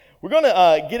We're going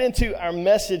to get into our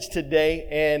message today,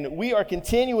 and we are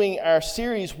continuing our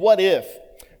series, What If?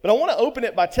 But I want to open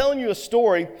it by telling you a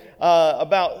story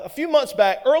about a few months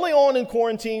back, early on in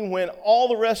quarantine, when all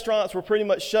the restaurants were pretty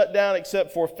much shut down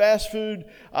except for fast food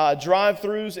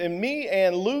drive-thrus. And me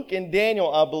and Luke and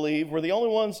Daniel, I believe, were the only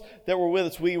ones that were with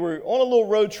us. We were on a little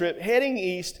road trip heading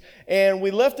east, and we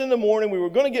left in the morning. We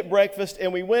were going to get breakfast,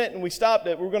 and we went and we stopped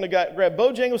at, we were going to grab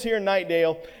Bojangles here in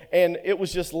Knightdale, and it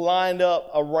was just lined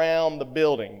up around the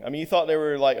building. I mean, you thought they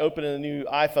were like opening the new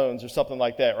iPhones or something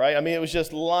like that, right? I mean, it was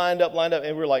just lined up, and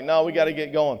we were like, no, we got to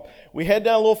get going. We head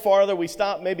down a little farther. We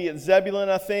stopped maybe at Zebulon,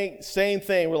 I think. Same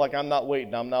thing. We're like, I'm not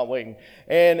waiting.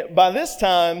 And by this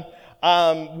time,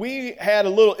 we had a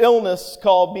little illness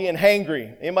called being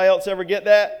hangry. Anybody else ever get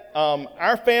that?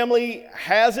 Our family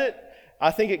has it.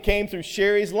 I think it came through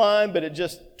Sherry's line, but it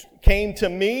just came to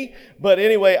me. But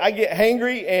anyway, I get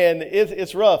hangry and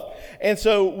it's rough. And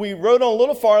so we rode on a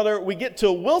little farther. We get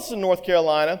to Wilson, North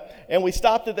Carolina, and we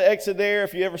stopped at the exit there.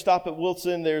 If you ever stop at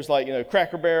Wilson, there's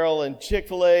Cracker Barrel and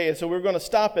Chick-fil-A. And so we were going to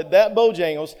stop at that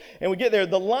Bojangles, and we get there.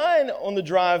 The line on the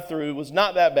drive-thru was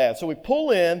not that bad. So we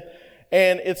pull in,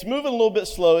 and it's moving a little bit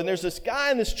slow, and there's this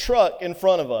guy in this truck in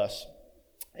front of us.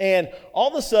 And all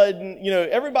of a sudden,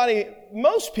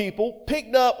 most people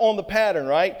picked up on the pattern,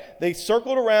 right? They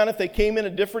circled around if they came in a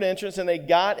different entrance, and they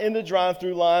got in the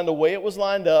drive-thru line the way it was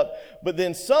lined up. But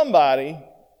then somebody,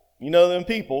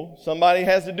 somebody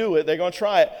has to do it. They're going to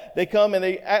try it. They come and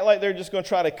they act like they're just going to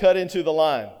try to cut into the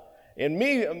line. And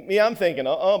me, I'm thinking,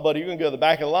 buddy, you're going to go to the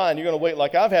back of the line. You're going to wait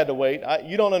like I've had to wait.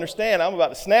 You don't understand. I'm about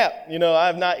to snap. I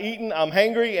have not eaten. I'm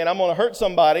hangry, and I'm going to hurt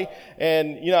somebody.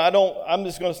 And, I'm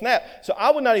just going to snap. So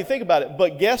I would not even think about it.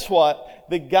 But guess what?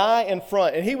 The guy in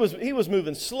front, and he was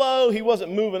moving slow. He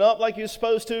wasn't moving up like he was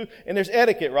supposed to. And there's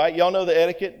etiquette, right? Y'all know the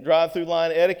etiquette, drive-through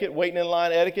line etiquette, waiting in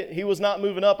line etiquette. He was not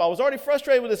moving up. I was already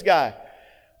frustrated with this guy.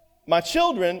 My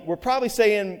children were probably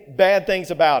saying bad things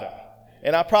about him.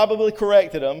 And I probably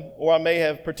corrected them, or I may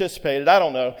have participated. I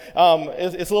don't know.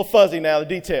 It's a little fuzzy now, the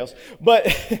details. But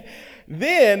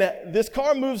then this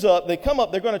car moves up. They come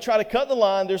up. They're going to try to cut the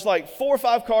line. There's like 4 or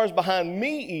 5 cars behind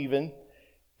me even.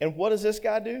 And what does this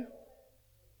guy do?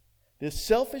 This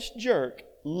selfish jerk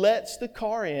lets the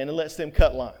car in and lets them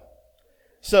cut line.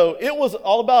 So it was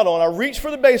all about on. I reached for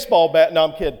the baseball bat. No,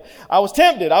 I'm kidding. I was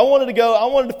tempted. I wanted to go. I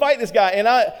wanted to fight this guy. And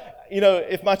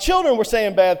if my children were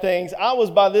saying bad things, I was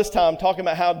by this time talking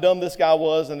about how dumb this guy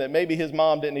was and that maybe his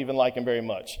mom didn't even like him very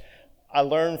much. I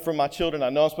learned from my children. I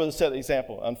know I'm supposed to set the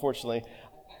example, unfortunately.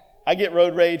 I get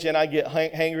road rage and I get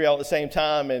hangry all at the same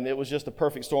time, and it was just a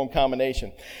perfect storm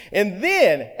combination. And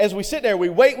then, as we sit there, we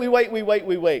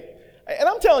wait. And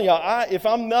I'm telling y'all, if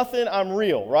I'm nothing, I'm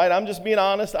real, right? I'm just being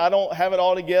honest. I don't have it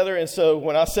all together. And so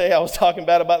when I say I was talking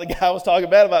bad about the guy, I was talking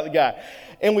bad about the guy.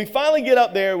 And we finally get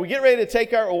up there. We get ready to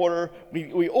take our order.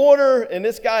 We order, and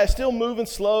this guy is still moving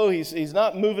slow. He's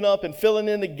not moving up and filling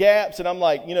in the gaps. And I'm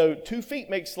like, 2 feet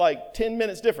makes like 10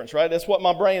 minutes difference, right? That's what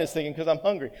my brain is thinking because I'm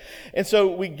hungry. And so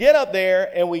we get up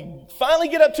there, and we finally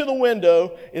get up to the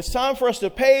window. It's time for us to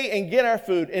pay and get our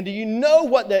food. And do you know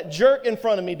what that jerk in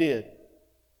front of me did?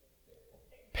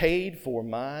 Paid for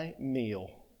my meal.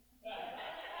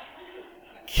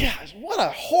 Gosh, what a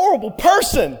horrible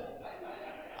person.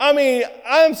 I mean,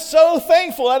 I'm so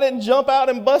thankful I didn't jump out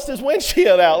and bust his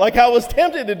windshield out like I was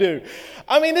tempted to do.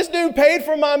 I mean, this dude paid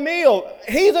for my meal.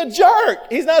 He's a jerk.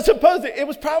 He's not supposed to. It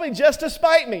was probably just to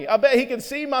spite me. I bet he could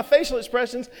see my facial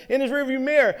expressions in his rearview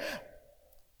mirror.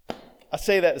 I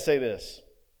say that to say this.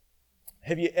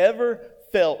 Have you ever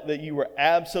felt that you were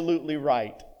absolutely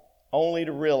right only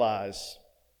to realize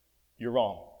you're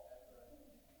wrong?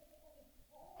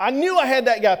 I knew I had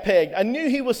that guy pegged. I knew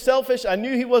he was selfish. I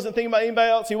knew he wasn't thinking about anybody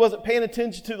else. He wasn't paying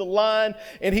attention to the line,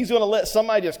 and he's going to let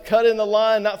somebody just cut in the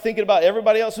line, not thinking about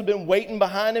everybody else who'd been waiting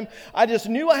behind him. I just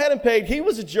knew I had him pegged. He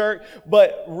was a jerk,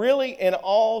 but really, in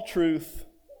all truth,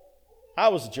 I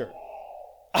was a jerk.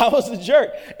 I was a jerk.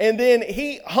 And then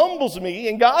he humbles me,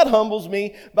 and God humbles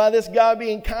me by this guy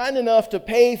being kind enough to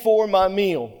pay for my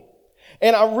meal.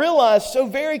 And I realized so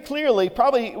very clearly,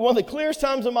 probably one of the clearest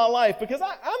times of my life, because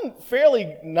I'm a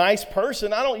fairly nice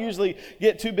person. I don't usually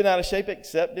get too bent out of shape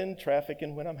except in traffic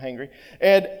and when I'm hangry.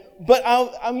 But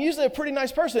I'm usually a pretty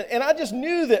nice person. And I just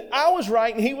knew that I was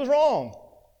right and he was wrong.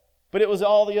 But it was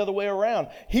all the other way around.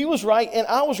 He was right and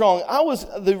I was wrong. I was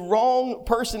the wrong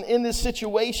person in this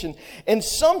situation. And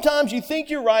sometimes you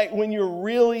think you're right when you're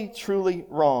really, truly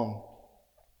wrong.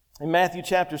 In Matthew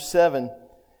chapter 7,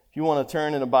 if you want to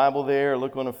turn in a Bible there or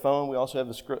look on a phone, we also have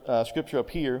the scripture up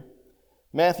here.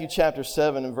 Matthew chapter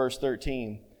 7 and verse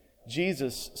 13.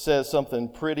 Jesus says something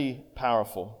pretty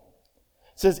powerful.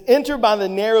 It says, "Enter by the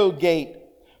narrow gate,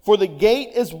 For the gate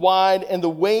is wide and the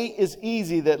way is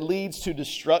easy that leads to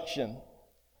destruction,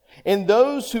 and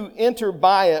those who enter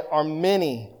by it are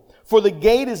many. For the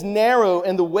gate is narrow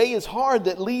and the way is hard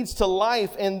that leads to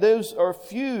life, and those who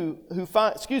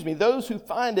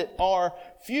find it are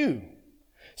few.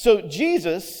 So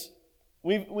Jesus,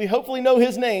 we hopefully know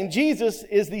his name. Jesus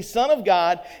is the Son of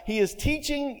God. He is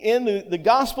teaching in the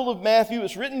Gospel of Matthew.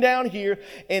 It's written down here,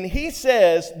 and he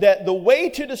says that the way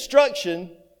to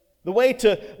destruction, the way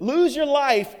to lose your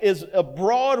life, is a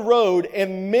broad road,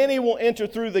 and many will enter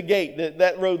through the gate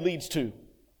that road leads to.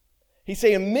 He's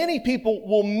saying many people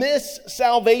will miss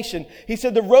salvation. He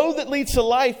said the road that leads to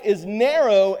life is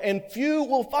narrow and few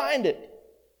will find it.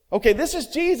 Okay, this is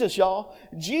Jesus, y'all.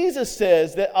 Jesus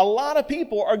says that a lot of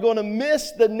people are going to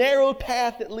miss the narrow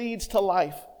path that leads to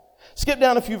life. Skip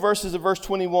down a few verses of verse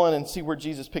 21 and see where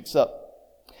Jesus picks up.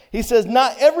 He says,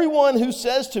 "Not everyone who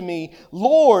says to me,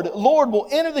 'Lord, Lord,' will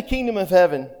enter the kingdom of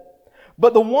heaven,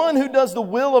 but the one who does the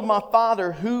will of my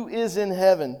Father who is in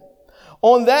heaven.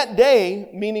 On that day,"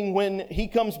 meaning when he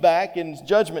comes back in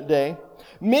judgment day,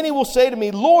 "many will say to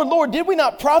me, 'Lord, Lord, did we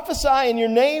not prophesy in your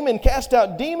name and cast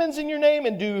out demons in your name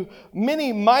and do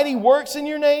many mighty works in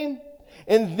your name?'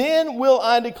 And then will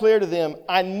I declare to them,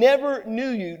 'I never knew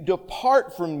you.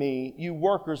 Depart from me, you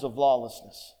workers of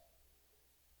lawlessness.'"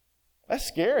 That's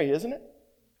scary, isn't it?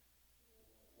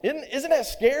 Isn't that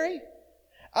scary?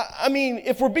 I mean,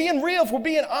 if we're being real, if we're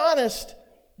being honest,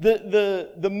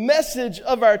 the message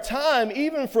of our time,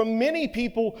 even from many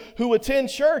people who attend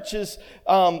church, is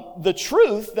the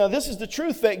truth. Now, this is the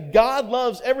truth, that God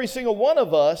loves every single one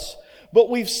of us, but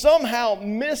we've somehow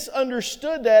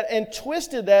misunderstood that and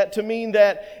twisted that to mean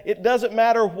that it doesn't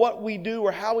matter what we do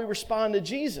or how we respond to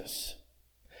Jesus.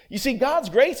 You see, God's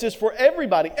grace is for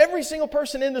everybody. Every single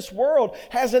person in this world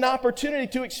has an opportunity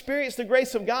to experience the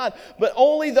grace of God, but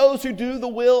only those who do the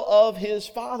will of His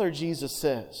Father, Jesus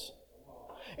says.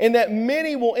 And that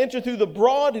many will enter through the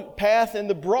broad path and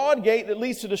the broad gate that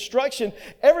leads to destruction.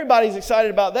 Everybody's excited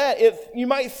about that. You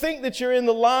might think that you're in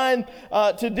the line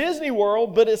to Disney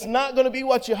World, but it's not going to be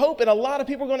what you hope. And a lot of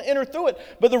people are going to enter through it.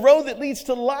 But the road that leads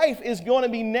to life is going to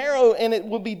be narrow, and it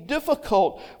will be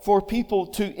difficult for people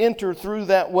to enter through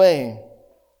that way.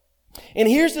 And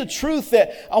here's the truth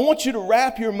that I want you to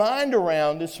wrap your mind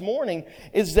around this morning,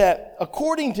 is that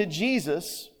according to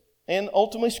Jesus, and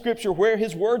ultimately Scripture, where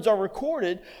His words are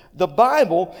recorded, the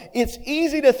Bible, it's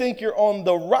easy to think you're on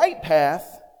the right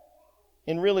path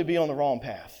and really be on the wrong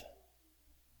path.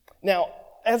 Now,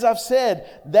 as I've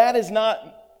said, that is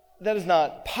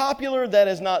not popular. That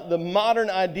is not the modern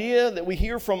idea that we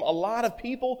hear from a lot of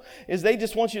people, is they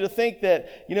just want you to think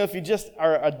that, if you just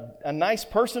are a nice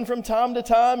person from time to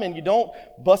time and you don't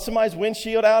bust somebody's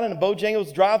windshield out in a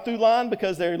Bojangles drive-through line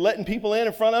because they're letting people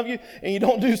in front of you, and you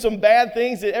don't do some bad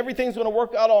things, that everything's going to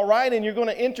work out all right and you're going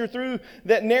to enter through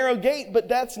that narrow gate. But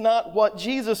that's not what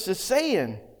Jesus is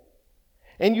saying.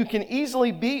 And you can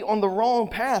easily be on the wrong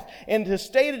path. And to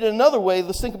state it another way,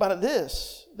 let's think about it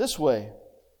this way.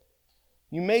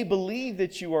 You may believe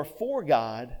that you are for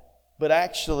God, but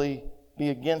actually be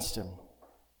against Him.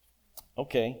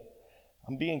 Okay,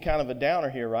 I'm being kind of a downer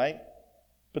here, right?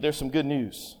 But there's some good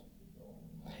news.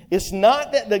 It's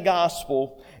not that the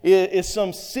gospel is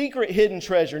some secret hidden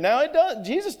treasure. Now,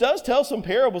 Jesus does tell some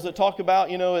parables that talk about,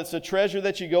 it's a treasure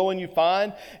that you go and you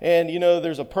find, and,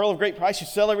 there's a pearl of great price, you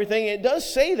sell everything. It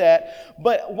does say that,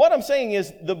 but what I'm saying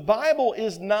is the Bible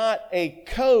is not a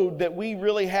code that we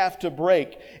really have to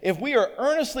break. If we are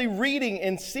earnestly reading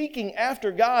and seeking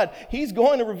after God, He's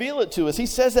going to reveal it to us. He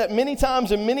says that many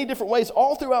times in many different ways,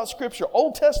 all throughout Scripture,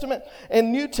 Old Testament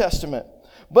and New Testament.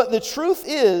 But the truth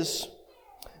is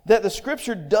that the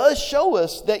Scripture does show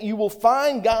us that you will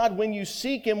find God when you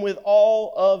seek Him with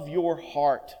all of your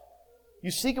heart.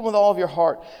 You seek Him with all of your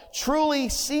heart. Truly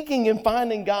seeking and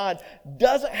finding God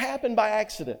doesn't happen by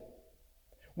accident.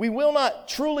 We will not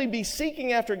truly be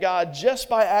seeking after God just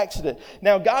by accident.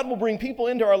 Now, God will bring people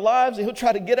into our lives, and He'll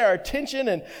try to get our attention,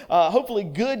 and hopefully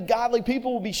good, godly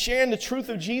people will be sharing the truth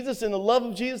of Jesus and the love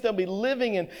of Jesus. They'll be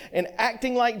living and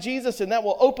acting like Jesus, and that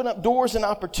will open up doors and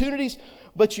opportunities.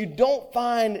 But you don't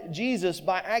find Jesus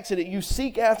by accident. You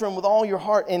seek after Him with all your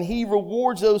heart, and He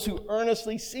rewards those who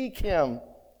earnestly seek Him.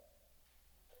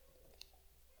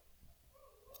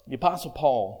 The Apostle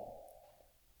Paul,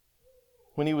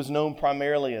 when he was known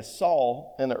primarily as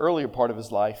Saul in the earlier part of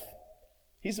his life,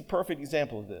 he's a perfect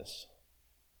example of this.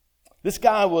 This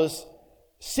guy was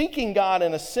seeking God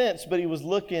in a sense, but he was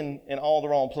looking in all the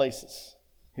wrong places.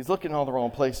 He's looking in all the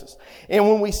wrong places. And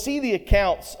when we see the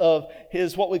accounts of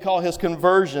what we call his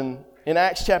conversion in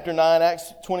Acts chapter 9,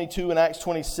 Acts 22, and Acts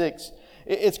 26,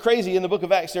 It's crazy. In the book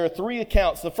of Acts, there are 3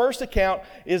 accounts. The first account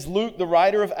is Luke, the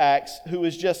writer of Acts, who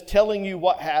is just telling you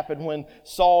what happened when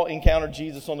Saul encountered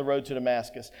Jesus on the road to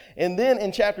Damascus. And then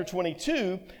in chapter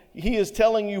 22, he is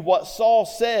telling you what Saul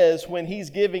says when he's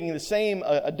giving the same,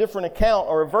 a different account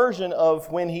or a version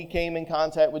of when he came in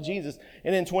contact with Jesus.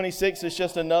 And in 26, it's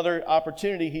just another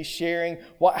opportunity. He's sharing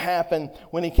what happened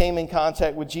when he came in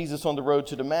contact with Jesus on the road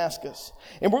to Damascus.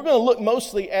 And we're going to look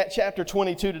mostly at chapter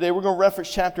 22 today. We're going to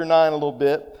reference chapter 9 a little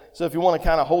bit. So if you want to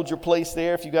kind of hold your place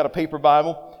there, if you've got a paper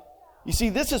Bible. You see,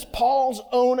 this is Paul's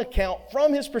own account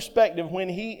from his perspective when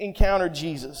he encountered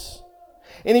Jesus.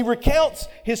 And he recounts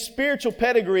his spiritual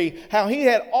pedigree, how he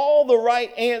had all the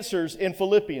right answers in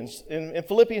Philippians. In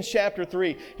Philippians chapter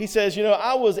 3, he says,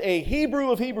 I was a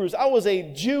Hebrew of Hebrews. I was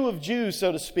a Jew of Jews,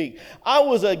 so to speak. I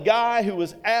was a guy who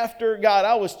was after God.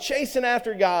 I was chasing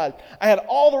after God. I had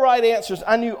all the right answers.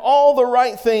 I knew all the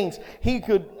right things.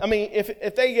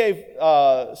 If they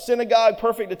gave synagogue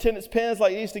perfect attendance pens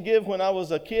like they used to give when I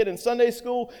was a kid in Sunday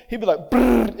school, he'd be like,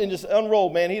 and just unroll,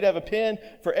 man. He'd have a pen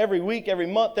for every week, every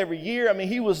month, every year.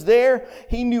 He was there.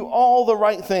 He knew all the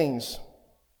right things.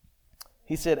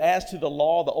 He said, as to the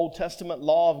law, the Old Testament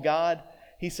law of God,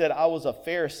 he said, I was a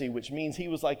Pharisee, which means he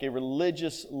was like a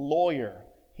religious lawyer.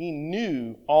 He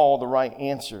knew all the right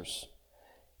answers.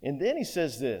 And then he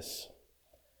says this,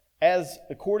 as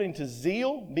according to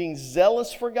zeal, being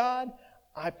zealous for God,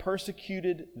 I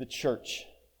persecuted the church.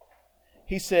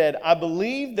 He said, I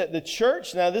believe that the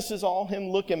church, now this is all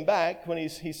him looking back when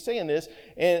he's saying this,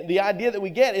 and the idea that we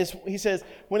get is, he says,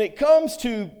 when it comes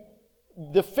to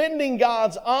defending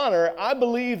God's honor, I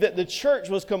believe that the church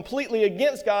was completely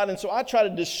against God, and so I try to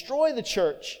destroy the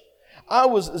church. I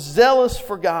was zealous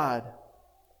for God.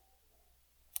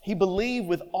 He believed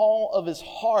with all of his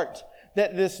heart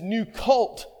that this new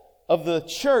cult of the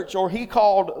church, or he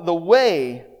called the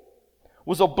Way,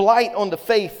 was a blight on the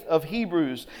faith of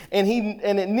Hebrews, and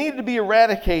it needed to be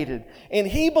eradicated. And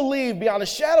he believed beyond a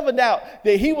shadow of a doubt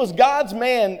that he was God's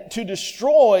man to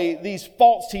destroy these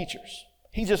false teachers.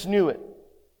 He just knew it,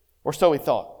 or so he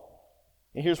thought.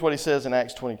 And here's what he says in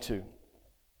Acts 22.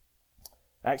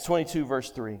 Acts 22, verse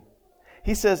 3.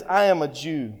 He says, I am a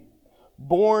Jew,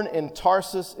 born in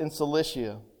Tarsus in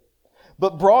Cilicia,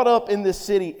 but brought up in this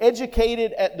city,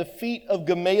 educated at the feet of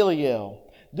Gamaliel.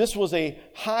 This was a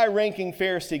high-ranking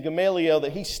Pharisee, Gamaliel,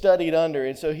 that he studied under.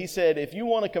 And so he said, if you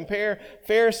want to compare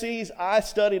Pharisees, I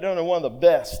studied under one of the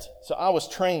best. So I was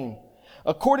trained.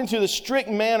 According to the strict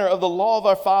manner of the law of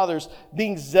our fathers,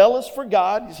 being zealous for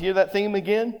God, you hear that theme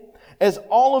again? As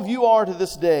all of you are to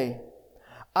this day.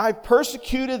 I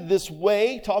persecuted this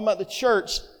Way, talking about the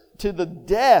church, to the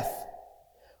death,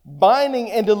 binding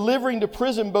and delivering to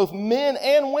prison both men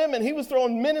and women. He was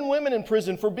throwing men and women in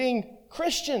prison for being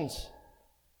Christians.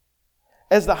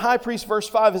 As the high priest, verse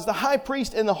 5, as the high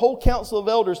priest and the whole council of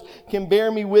elders can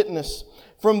bear me witness.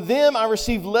 From them I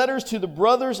received letters to the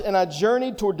brothers, and I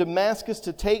journeyed toward Damascus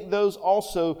to take those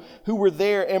also who were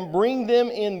there and bring them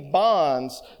in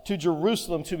bonds to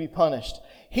Jerusalem to be punished.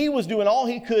 He was doing all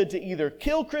he could to either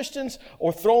kill Christians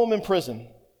or throw them in prison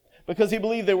because he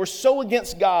believed they were so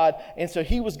against God, and so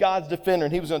he was God's defender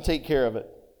and he was going to take care of it.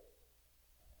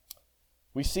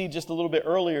 We see just a little bit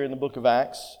earlier in the book of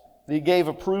Acts, he gave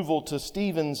approval to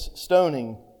Stephen's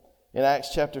stoning in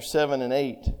Acts chapter 7 and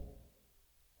 8.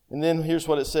 And then here's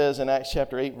what it says in Acts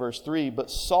chapter 8, verse 3.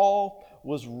 But Saul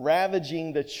was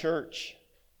ravaging the church.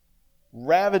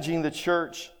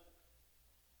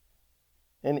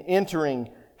 And entering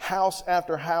house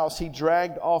after house, he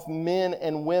dragged off men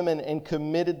and women and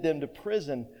committed them to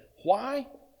prison. Why?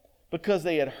 Because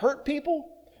they had hurt people?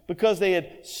 Because they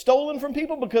had stolen from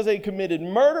people? Because they had committed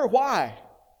murder? Why?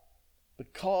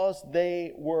 Because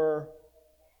they were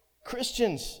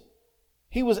Christians.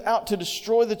 He was out to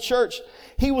destroy the church.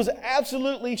 He was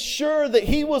absolutely sure that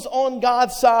he was on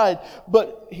God's side,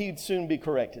 but he'd soon be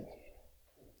corrected.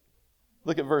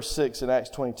 Look at verse 6 in Acts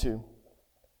 22.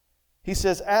 He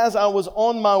says, as I was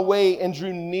on my way and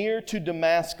drew near to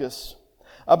Damascus,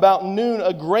 about noon,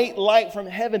 a great light from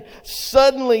heaven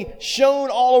suddenly shone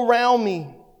all around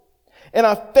me. And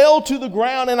I fell to the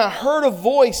ground, and I heard a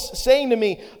voice saying to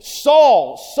me,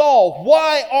 Saul, Saul,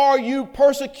 why are you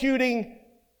persecuting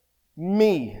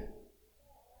me?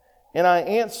 And I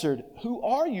answered, who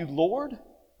are you, Lord?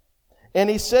 And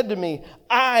he said to me,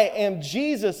 I am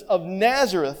Jesus of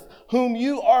Nazareth, whom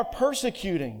you are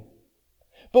persecuting.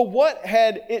 But what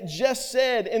had it just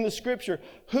said in the scripture?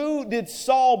 Who did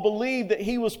Saul believe that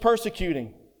he was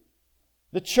persecuting?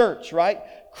 The church, right?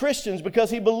 Christians, because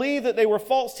he believed that they were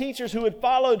false teachers who had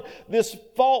followed this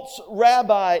false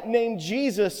rabbi named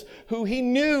Jesus, who he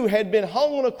knew had been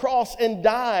hung on a cross and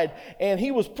died. And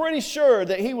he was pretty sure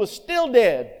that he was still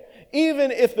dead.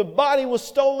 Even if the body was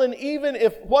stolen, even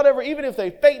if they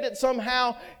faked it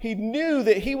somehow, he knew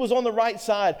that he was on the right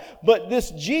side. But this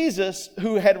Jesus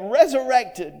who had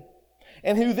resurrected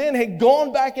and who then had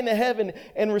gone back into heaven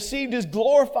and received his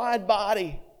glorified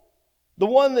body, the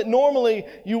one that normally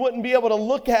you wouldn't be able to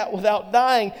look at without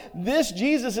dying, this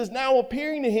Jesus is now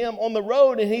appearing to him on the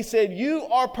road, and he said, "You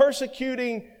are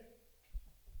persecuting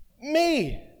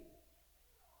me."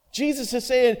 Jesus is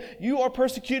saying, you are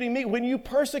persecuting me. When you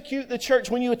persecute the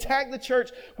church, when you attack the church,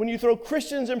 when you throw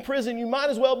Christians in prison, you might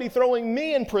as well be throwing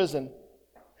me in prison.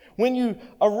 When you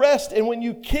arrest and when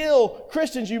you kill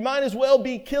Christians, you might as well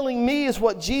be killing me, is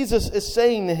what Jesus is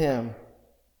saying to him.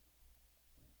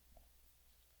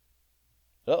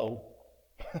 Uh-oh.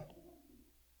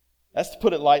 That's to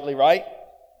put it lightly, right?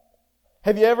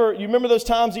 You remember those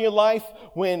times in your life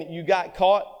when you got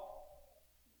caught?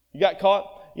 You got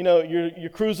caught? You know, you're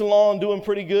cruising along, doing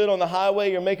pretty good on the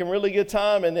highway, you're making really good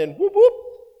time, and then whoop, whoop,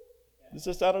 this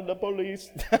is out of the police.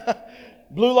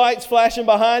 Blue lights flashing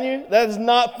behind you. That is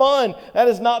not fun. That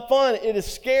is not fun. It is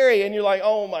scary, and you're like,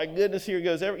 oh my goodness, here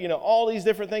goes all these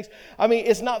different things. I mean,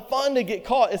 it's not fun to get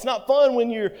caught. It's not fun when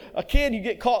you're a kid, you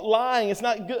get caught lying. It's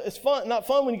not good. It's not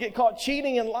fun when you get caught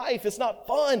cheating in life. It's not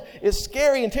fun. It's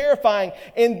scary and terrifying.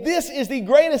 And this is the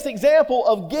greatest example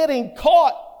of getting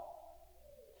caught.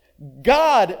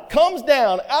 God comes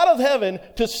down out of heaven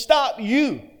to stop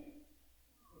you.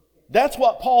 That's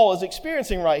what Paul is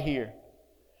experiencing right here.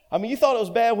 I mean, you thought it was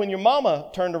bad when your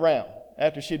mama turned around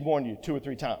after she'd warned you 2 or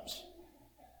 3 times.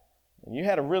 And you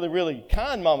had a really, really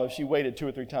kind mama if she waited 2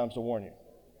 or 3 times to warn you.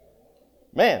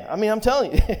 Man, I mean, I'm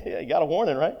telling you, you got a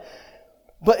warning, right?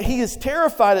 But he is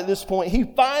terrified at this point. He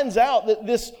finds out that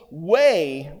this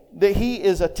way that he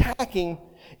is attacking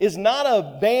is not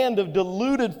a band of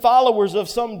deluded followers of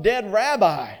some dead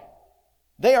rabbi.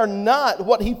 They are not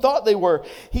what he thought they were.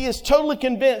 He is totally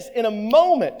convinced in a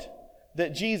moment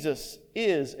that Jesus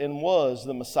is and was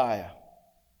the Messiah.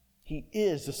 He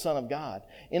is the Son of God.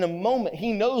 In a moment,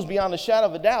 he knows beyond a shadow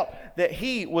of a doubt that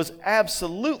he was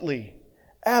absolutely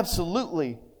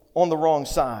on the wrong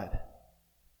side.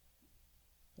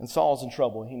 And Saul's in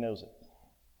trouble. He knows it.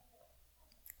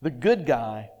 The good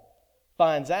guy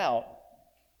finds out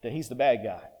that he's the bad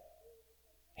guy.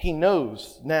 He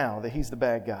knows now that he's the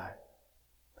bad guy.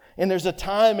 And there's a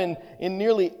time in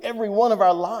nearly every one of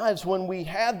our lives when we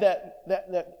have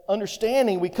that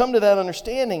understanding. We come to that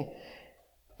understanding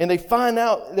and they find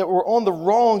out that we're on the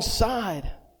wrong side.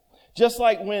 Just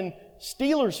like when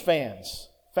Steelers fans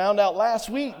found out last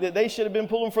week that they should have been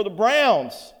pulling for the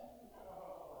Browns.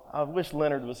 I wish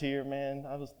Leonard was here, man.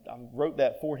 I wrote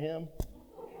that for him.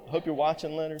 I hope you're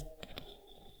watching, Leonard.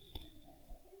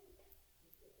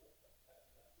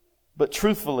 But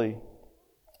truthfully,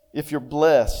 if you're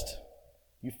blessed,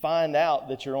 you find out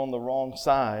that you're on the wrong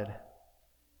side.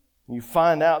 You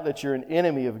find out that you're an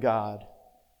enemy of God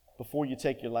before you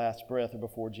take your last breath or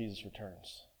before Jesus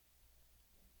returns.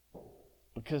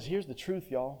 Because here's the truth,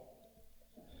 y'all.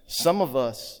 Some of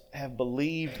us have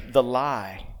believed the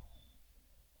lie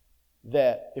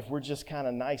that if we're just kind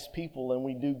of nice people and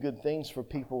we do good things for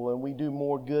people and we do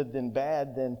more good than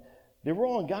bad, then we're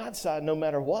on God's side no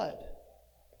matter what.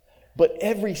 But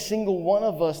every single one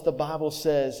of us, the Bible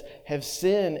says, have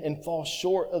sinned and fall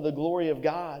short of the glory of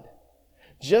God.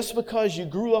 Just because you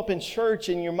grew up in church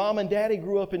and your mom and daddy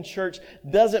grew up in church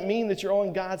doesn't mean that you're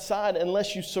on God's side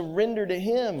unless you surrender to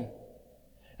Him.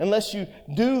 Unless you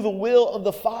do the will of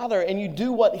the Father and you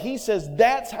do what He says,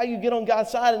 that's how you get on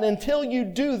God's side. And until you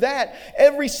do that,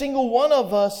 every single one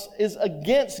of us is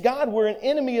against God. We're an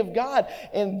enemy of God.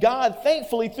 And God,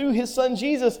 thankfully, through His Son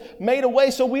Jesus, made a way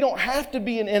so we don't have to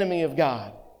be an enemy of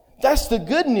God. That's the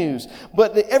good news.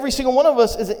 But every single one of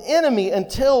us is an enemy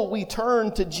until we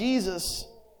turn to Jesus.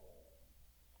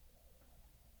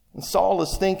 And Saul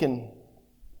is thinking,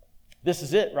 this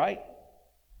is it, right?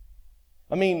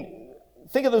 I mean,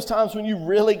 think of those times when you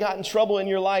really got in trouble in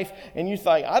your life and you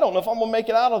think, I don't know if I'm going to make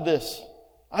it out of this.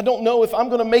 I don't know if I'm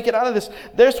going to make it out of this.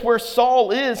 That's where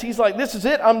Saul is. He's like, this is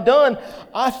it. I'm done.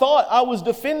 I thought I was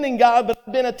defending God, but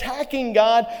I've been attacking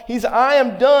God. I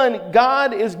am done.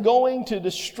 God is going to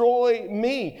destroy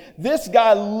me. This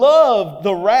guy loved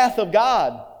the wrath of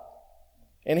God.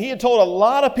 And he had told a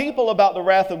lot of people about the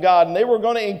wrath of God, and they were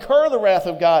going to incur the wrath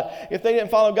of God if they didn't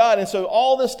follow God. And so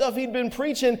all this stuff he'd been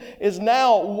preaching is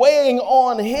now weighing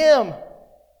on him.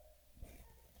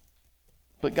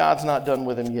 But God's not done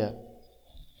with him yet.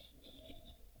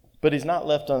 But he's not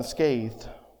left unscathed.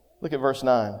 Look at verse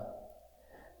 9.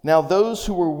 Now those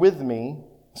who were with me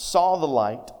saw the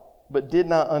light, but did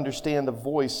not understand the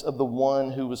voice of the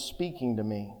one who was speaking to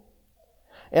me.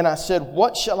 And I said,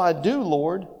 what shall I do,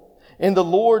 Lord? And the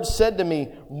Lord said to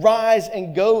me, rise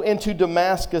and go into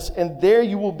Damascus, and there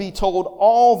you will be told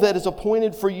all that is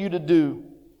appointed for you to do.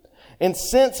 And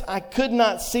since I could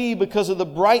not see because of the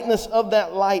brightness of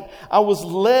that light, I was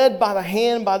led by the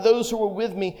hand by those who were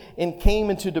with me and came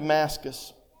into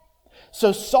Damascus.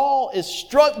 So Saul is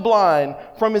struck blind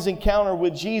from his encounter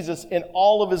with Jesus in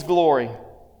all of his glory.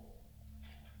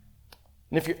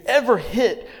 And if you're ever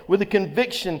hit with a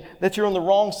conviction that you're on the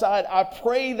wrong side, I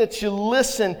pray that you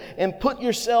listen and put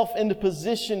yourself into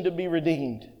position to be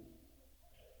redeemed.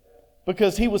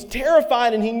 Because he was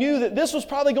terrified and he knew that this was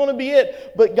probably going to be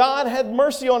it. But God had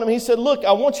mercy on him. He said, look,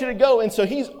 I want you to go. And so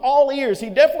he's all ears. He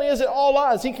definitely isn't all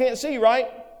eyes. He can't see, right?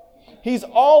 He's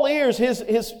all ears.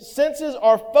 His senses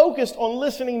are focused on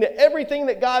listening to everything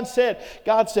that God said.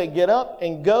 God said, get up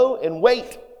and go and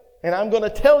wait. And I'm going to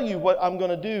tell you what I'm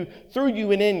going to do through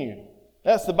you and in you.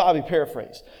 That's the Bobby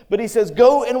paraphrase. But he says,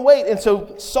 go and wait. And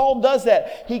so Saul does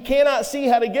that. He cannot see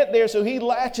how to get there, so he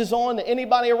latches on to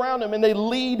anybody around him, and they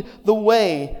lead the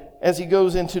way as he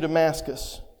goes into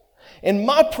Damascus. And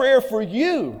my prayer for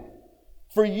you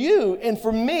and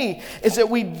for me, is that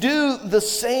we do the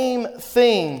same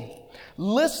thing.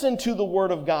 Listen to the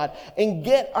Word of God and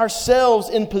get ourselves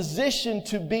in position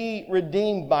to be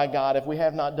redeemed by God if we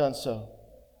have not done so.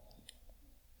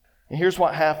 And here's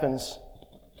what happens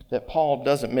that Paul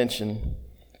doesn't mention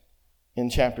in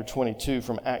chapter 22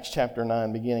 from Acts chapter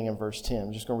 9, beginning in verse 10.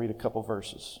 I'm just going to read a couple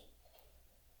verses.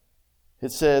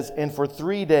 It says, and for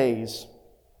 3 days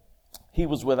he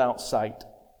was without sight.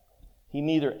 He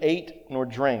neither ate nor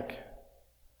drank.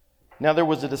 Now there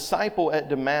was a disciple at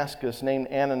Damascus named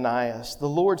Ananias. The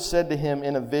Lord said to him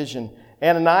in a vision,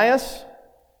 Ananias?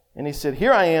 And he said,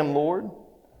 here I am, Lord.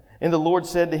 And the Lord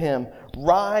said to him,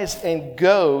 rise and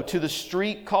go to the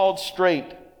street called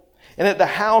Straight, and at the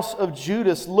house of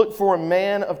Judas look for a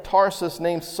man of Tarsus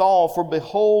named Saul, for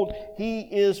behold, he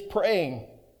is praying.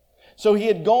 So he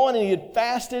had gone and he had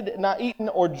fasted, not eaten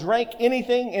or drank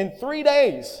anything in 3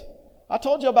 days. I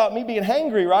told you about me being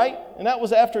hangry, right? And that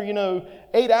was after,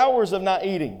 8 hours of not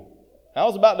eating. I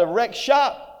was about to wreck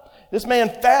shop. This man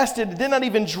fasted, did not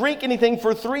even drink anything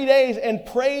for 3 days, and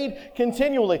prayed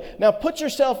continually. Now put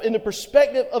yourself in the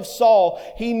perspective of Saul.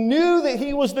 He knew that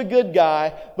he was the good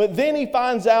guy, but then he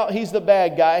finds out he's the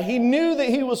bad guy. He knew that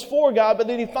he was for God, but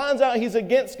then he finds out he's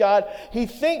against God. He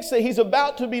thinks that he's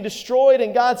about to be destroyed,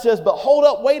 and God says, but hold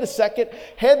up, wait a second.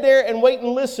 Head there and wait and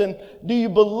listen. Do you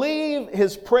believe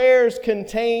his prayers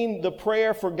contain the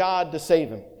prayer for God to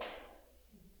save him?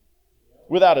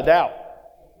 Without a doubt.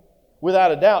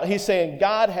 Without a doubt. He's saying,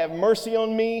 God, have mercy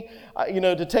on me.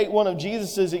 To take one of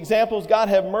Jesus' examples, God,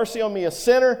 have mercy on me, a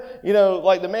sinner.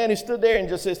 Like the man who stood there and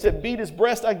just said, beat his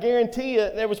breast. I guarantee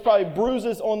you there was probably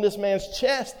bruises on this man's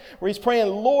chest where he's praying,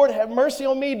 Lord, have mercy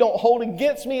on me. Don't hold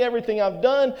against me everything I've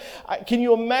done. Can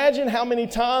you imagine how many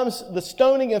times the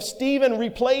stoning of Stephen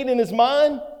replayed in his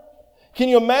mind? Can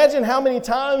you imagine how many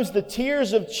times the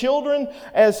tears of children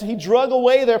as he drug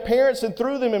away their parents and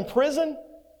threw them in prison?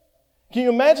 Can you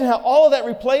imagine how all of that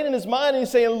replayed in his mind, and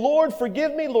he's saying, Lord,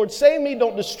 forgive me, Lord, save me,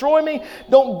 don't destroy me,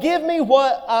 don't give me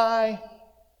what I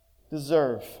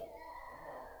deserve.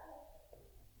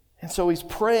 And so he's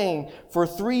praying for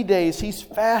 3 days. He's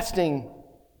fasting.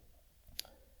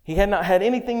 He had not had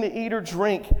anything to eat or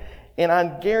drink, and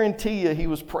I guarantee you he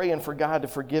was praying for God to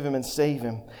forgive him and save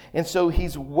him. And so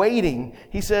he's waiting.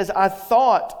 He says, I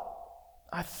thought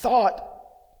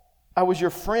I was your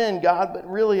friend, God, but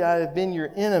really I have been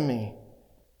your enemy.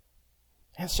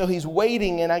 And so he's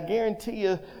waiting, and I guarantee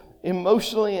you,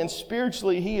 emotionally and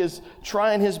spiritually, he is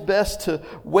trying his best to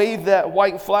wave that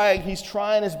white flag. He's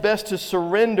trying his best to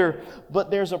surrender,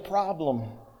 but there's a problem.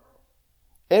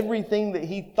 Everything that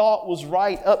he thought was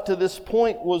right up to this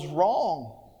point was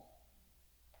wrong.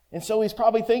 And so he's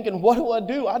probably thinking, what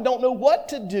do? I don't know what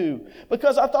to do,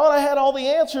 because I thought I had all the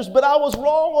answers, but I was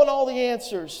wrong on all the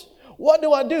answers. What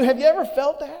do I do? Have you ever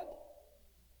felt that?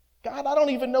 God, I don't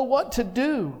even know what to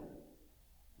do.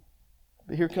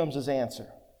 But here comes his answer.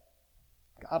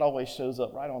 God always shows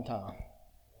up right on time.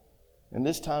 And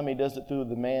this time he does it through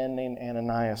the man named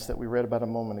Ananias that we read about a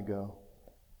moment ago.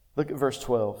 Look at verse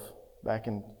 12, back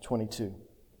in 22.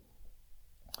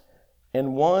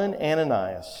 And one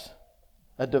Ananias,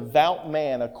 a devout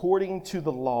man according to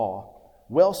the law,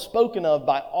 well spoken of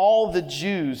by all the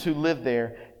Jews who lived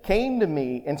there, came to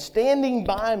me and standing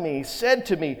by me said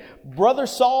to me, Brother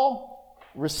Saul,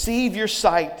 receive your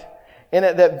sight. And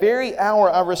at that very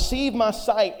hour I received my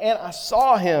sight, and I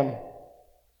saw him.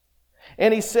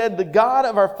 And he said, the God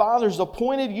of our fathers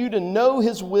appointed you to know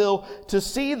his will, to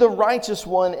see the righteous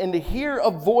one, and to hear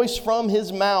a voice from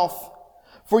his mouth.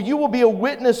 For you will be a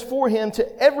witness for him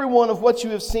to everyone of what you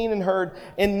have seen and heard.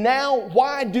 And now,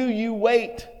 why do you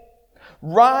wait?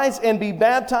 Rise and be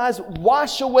baptized,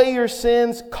 wash away your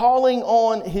sins, calling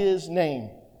on his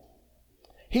name.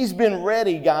 He's been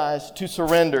ready, guys, to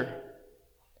surrender.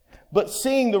 But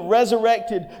seeing the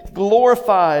resurrected,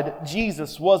 glorified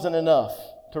Jesus wasn't enough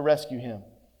to rescue him.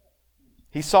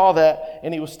 He saw that,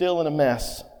 and he was still in a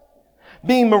mess.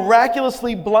 Being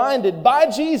miraculously blinded by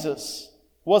Jesus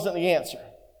wasn't the answer.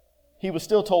 He was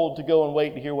still told to go and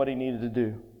wait to hear what he needed to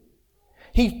do.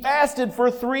 He fasted for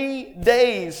 3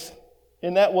 days,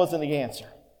 and that wasn't the answer.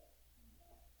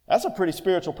 That's a pretty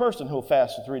spiritual person who'll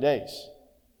fast for 3 days.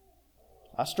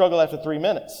 I struggle after 3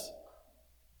 minutes.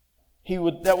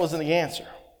 That wasn't the answer.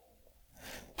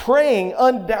 Praying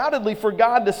undoubtedly for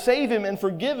God to save him and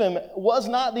forgive him was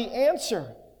not the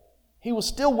answer. He was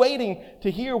still waiting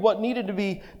to hear what needed to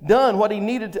be done, how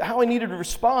he needed to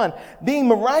respond. Being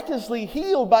miraculously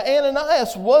healed by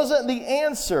Ananias wasn't the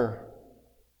answer.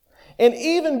 And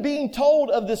even being told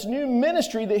of this new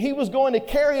ministry that he was going to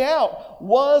carry out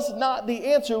was not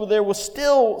the answer. There was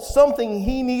still something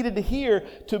he needed to hear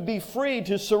to be free,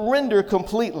 to surrender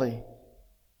completely.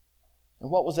 And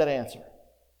what was that answer?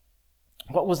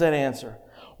 What was that answer?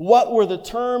 What were the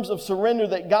terms of surrender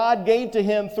that God gave to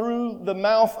him through the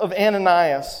mouth of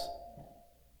Ananias?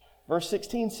 Verse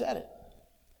 16 said it.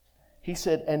 He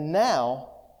said, and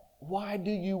now, why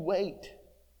do you wait?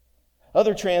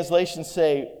 Other translations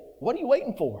say, what are you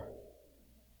waiting for?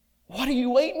 What are you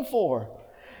waiting for?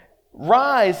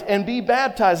 Rise and be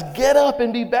baptized. Get up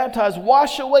and be baptized.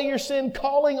 Wash away your sin,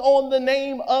 calling on the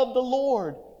name of the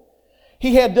Lord.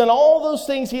 He had done all those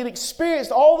things. He had experienced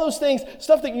all those things,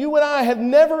 stuff that you and I have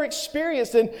never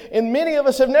experienced. And many of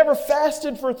us have never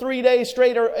fasted for 3 days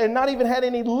straight and not even had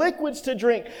any liquids to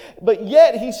drink. But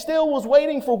yet he still was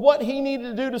waiting for what he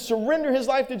needed to do to surrender his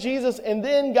life to Jesus. And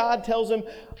then God tells him,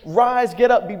 rise,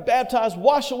 get up, be baptized,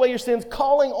 wash away your sins,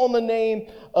 calling on the name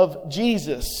of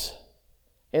Jesus.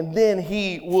 And then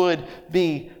he would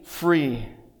be free.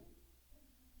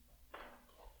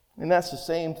 And that's the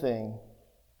same thing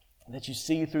that you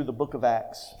see through the book of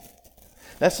Acts.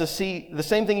 That's the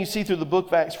same thing you see through the book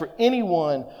of Acts for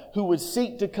anyone who would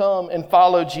seek to come and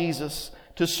follow Jesus,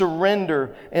 to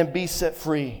surrender and be set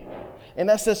free. And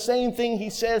that's the same thing he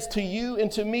says to you and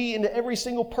to me and to every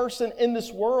single person in this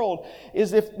world,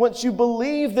 is if once you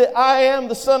believe that I am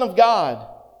the Son of God,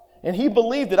 and he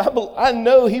believed it. I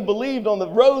know he believed on the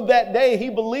road that day. He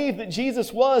believed that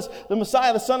Jesus was the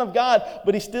Messiah, the Son of God,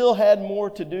 but he still had more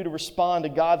to do to respond to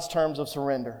God's terms of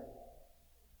surrender.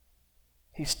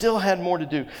 He still had more to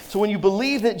do. So when you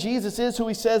believe that Jesus is who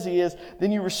he says he is,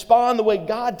 then you respond the way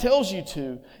God tells you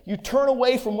to. You turn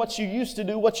away from what you used to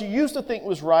do, what you used to think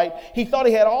was right. He thought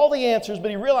he had all the answers,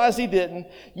 but he realized he didn't.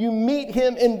 You meet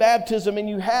him in baptism and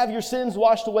you have your sins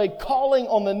washed away, calling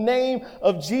on the name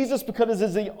of Jesus, because it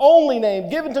is the only name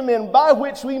given to men by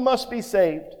which we must be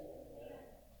saved.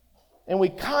 And we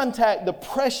contact the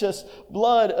precious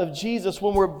blood of Jesus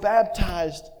when we're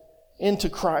baptized into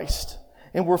Christ.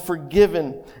 And we're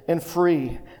forgiven and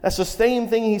free. That's the same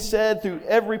thing he said through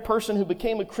every person who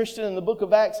became a Christian in the book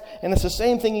of Acts. And it's the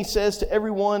same thing he says to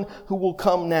everyone who will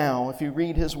come now if you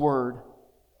read his word.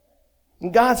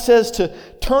 And God says to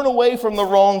turn away from the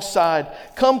wrong side.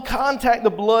 Come contact the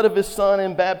blood of his Son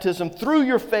in baptism through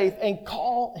your faith and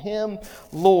call him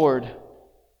Lord.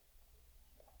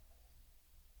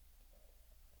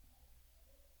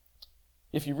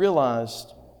 If you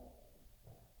realized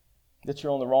that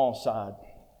you're on the wrong side,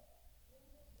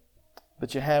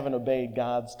 but you haven't obeyed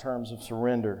God's terms of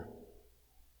surrender,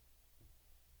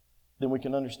 then we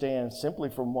can understand simply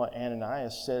from what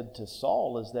Ananias said to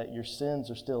Saul is that your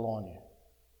sins are still on you.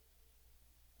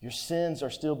 Your sins are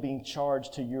still being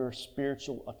charged to your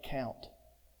spiritual account,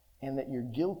 and that you're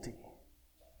guilty,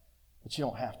 but you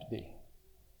don't have to be.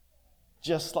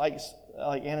 Just like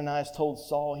Ananias told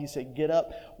Saul, he said, get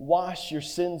up, wash your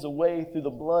sins away through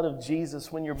the blood of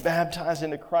Jesus when you're baptized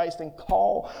into Christ, and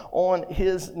call on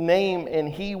his name and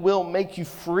he will make you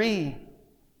free.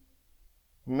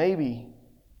 Maybe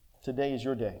today is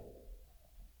your day.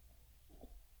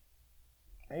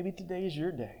 Maybe today is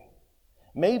your day.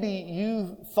 Maybe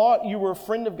you thought you were a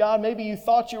friend of God. Maybe you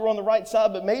thought you were on the right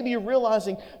side, but maybe you're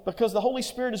realizing because the Holy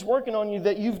Spirit is working on you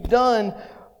that you've done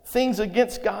things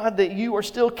against God that you are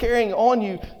still carrying on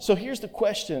you. So here's the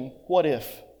question, what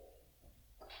if?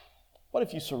 What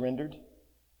if you surrendered?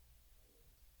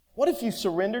 What if you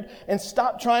surrendered and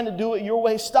stopped trying to do it your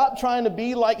way? Stop trying to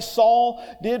be like Saul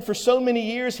did for so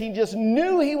many years. He just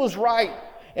knew he was right.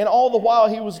 And all the while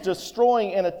he was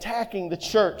destroying and attacking the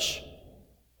church.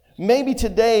 Maybe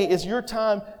today is your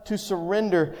time to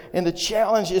surrender, and the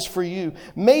challenge is for you.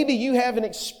 Maybe you haven't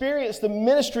experienced the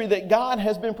ministry that God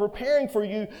has been preparing for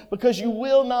you because you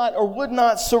will not or would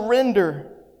not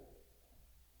surrender.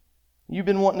 You've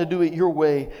been wanting to do it your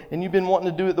way, and you've been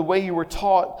wanting to do it the way you were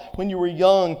taught when you were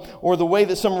young, or the way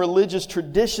that some religious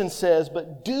tradition says,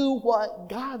 but do what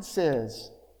God says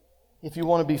if you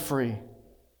want to be free.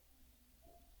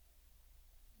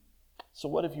 So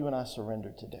what if you and I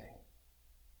surrendered today?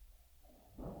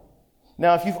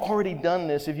 Now, if you've already done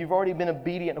this, if you've already been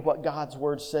obedient to what God's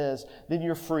Word says, then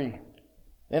you're free.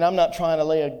 And I'm not trying to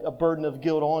lay a burden of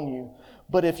guilt on you.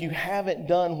 But if you haven't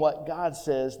done what God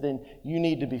says, then you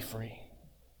need to be free.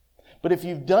 But if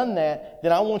you've done that,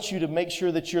 then I want you to make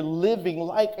sure that you're living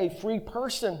like a free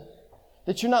person.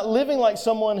 That you're not living like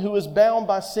someone who is bound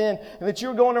by sin, and that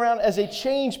you're going around as a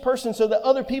changed person so that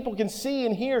other people can see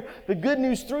and hear the good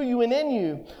news through you and in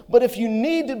you. But if you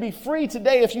need to be free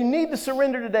today, if you need to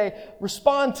surrender today,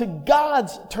 respond to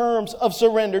God's terms of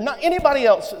surrender, not anybody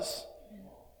else's.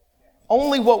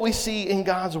 Only what we see in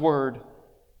God's Word,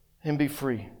 and be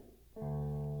free.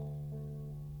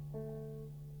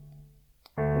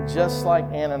 And just like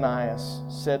Ananias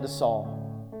said to Saul,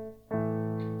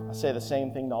 I say the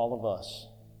same thing to all of us.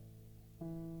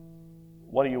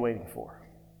 What are you waiting for?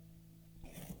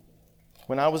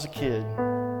 When I was a kid,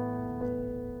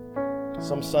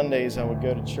 some Sundays I would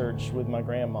go to church with my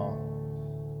grandma.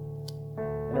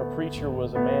 And her preacher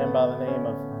was a man by the name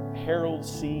of Harold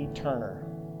C. Turner.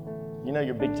 You know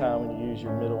you're big time when you use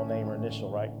your middle name or initial,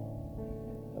 right?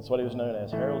 That's what he was known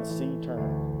as, Harold C.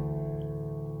 Turner.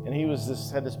 And he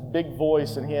had this big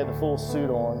voice, and he had the full suit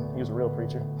on. He was a real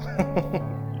preacher.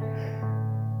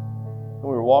 We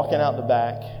were walking out the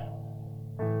back,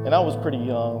 and I was pretty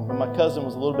young, but my cousin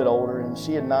was a little bit older, and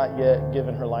she had not yet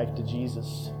given her life to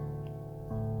Jesus.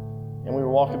 And we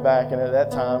were walking back, and at that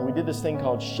time, we did this thing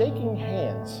called shaking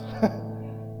hands.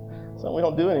 Something we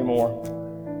don't do anymore.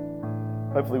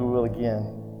 Hopefully we will again.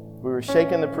 We were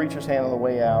shaking the preacher's hand on the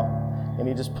way out, and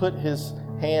he just put his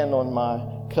hand on my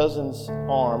cousin's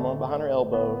arm, behind her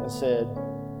elbow, and said,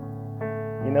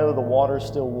 "You know, the water's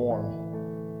still warm."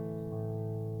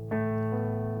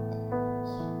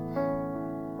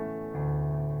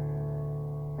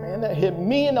 That hit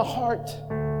me in the heart.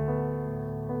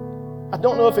 I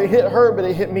don't know if it hit her, but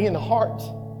it hit me in the heart.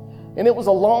 And it was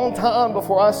a long time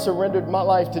before I surrendered my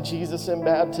life to Jesus in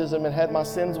baptism and had my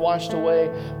sins washed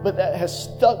away, but that has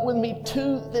stuck with me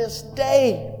to this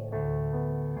day.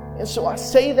 And so I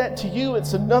say that to you.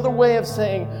 It's another way of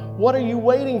saying, what are you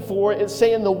waiting for? It's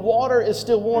saying the water is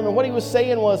still warm. And what he was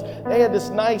saying was, they had this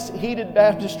nice heated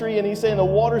baptistry, and he's saying the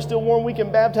water's still warm. We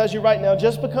can baptize you right now.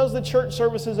 Just because the church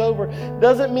service is over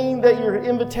doesn't mean that your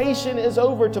invitation is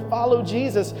over to follow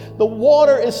Jesus. The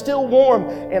water is still warm.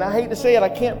 And I hate to say it, I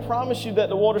can't promise you that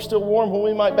the water's still warm when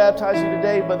we might baptize you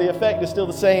today, but the effect is still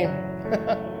the same.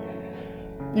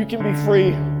 You can be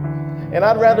free. And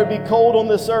I'd rather be cold on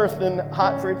this earth than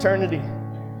hot for eternity.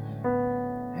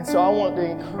 And so I want to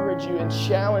encourage you and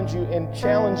challenge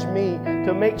me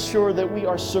to make sure that we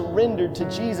are surrendered to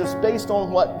Jesus based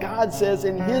on what God says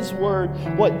in His Word,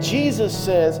 what Jesus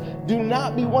says. Do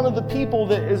not be one of the people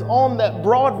that is on that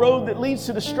broad road that leads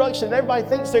to destruction. Everybody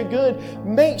thinks they're good.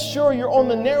 Make sure you're on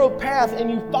the narrow path and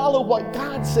you follow what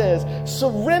God says.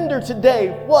 Surrender today.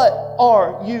 What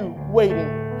are you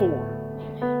waiting for?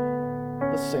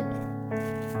 Let's sing.